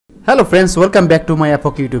Hello friends, welcome back to my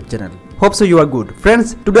HOQUE YouTube channel. Hope so you are good.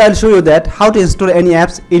 Friends, today I'll show you that how to install any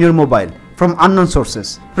apps in your mobile from unknown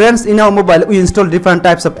sources. Friends, in our mobile we install different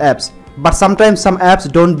types of apps, but sometimes some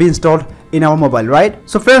apps don't be installed in our mobile, right?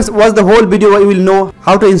 So friends, watch the whole video, you will know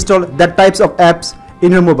how to install that types of apps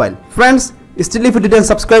in your mobile. Friends, still if you didn't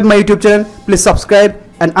subscribe my YouTube channel, please subscribe,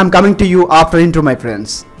 and I'm coming to you after intro, my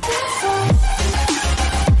friends.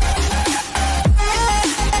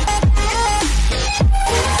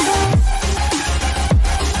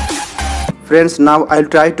 Friends, now I'll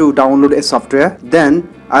try to download a software,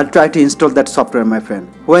 then I'll try to install that software, my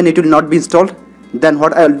friend. When it will not be installed, then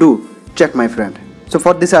what I'll do, check, my friend. So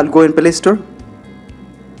for this I'll go in Play Store,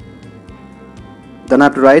 then I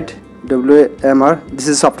have to write WMR, this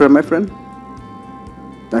is software, my friend.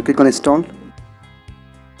 Then I click on install,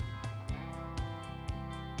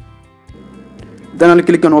 then I'll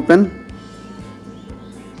click on open,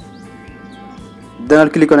 then I'll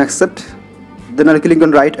click on accept, then I'll click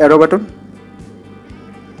on right arrow button.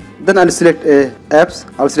 Then I'll select apps,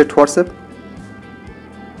 I'll select WhatsApp.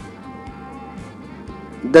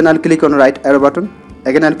 Then I'll click on right arrow button.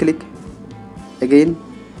 Again I'll click. Again.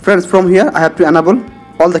 Friends, from here I have to enable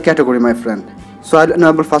all the category, my friend. So I'll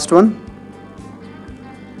enable first one.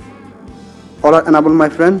 All are enabled, my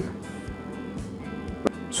friend.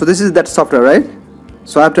 So this is that software, right?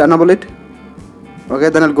 So I have to enable it. Okay,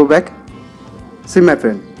 then I'll go back. See, my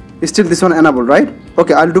friend, still this one enabled, right?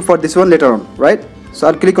 Okay, I'll do for this one later on, right? So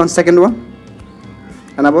I'll click on second one,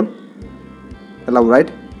 enable, allow, right?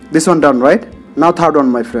 This one done, right? Now third one,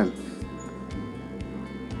 my friend.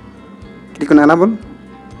 Click on enable,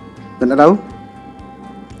 then allow,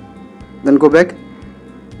 then go back.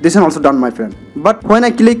 This one also done, my friend. But when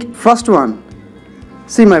I click first one,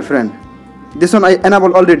 see, my friend, this one I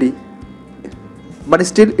enable already, but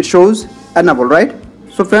still it shows enable, right?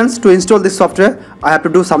 So friends, to install this software, I have to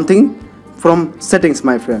do something from settings,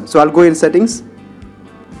 my friend. So I'll go in settings.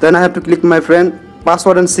 Then I have to click, my friend,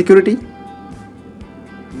 password and security.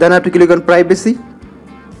 Then I have to click on privacy.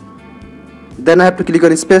 Then I have to click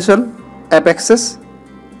on special app access.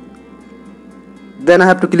 Then I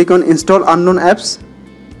have to click on install unknown apps.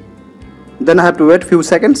 Then I have to wait few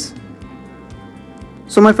seconds.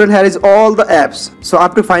 So my friend, here is all the apps. So I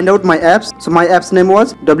have to find out my apps. So my app's name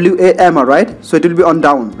was WAMR, right? So it will be on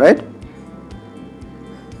down, right?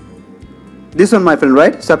 This one, my friend,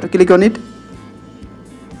 right? So I have to click on it.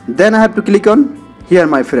 Then I have to click on here,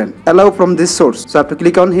 my friend, allow from this source. So I have to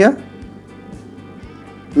click on here.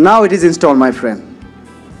 Now it is installed, my friend.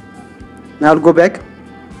 Now I'll go back.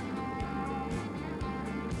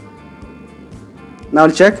 Now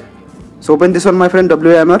I'll check. So open this one, my friend,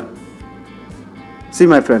 WMR. See,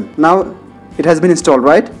 my friend, now it has been installed,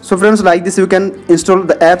 right? So friends, like this you can install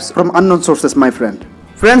the apps from unknown sources, my friend.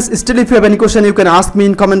 Friends, still if you have any question, you can ask me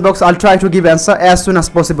in comment box. I'll try to give answer as soon as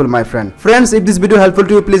possible, my friend. Friends, if this video helpful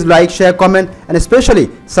to you, please like, share, comment, and especially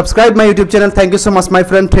subscribe my YouTube channel. Thank you so much, my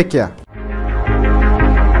friend. Take care.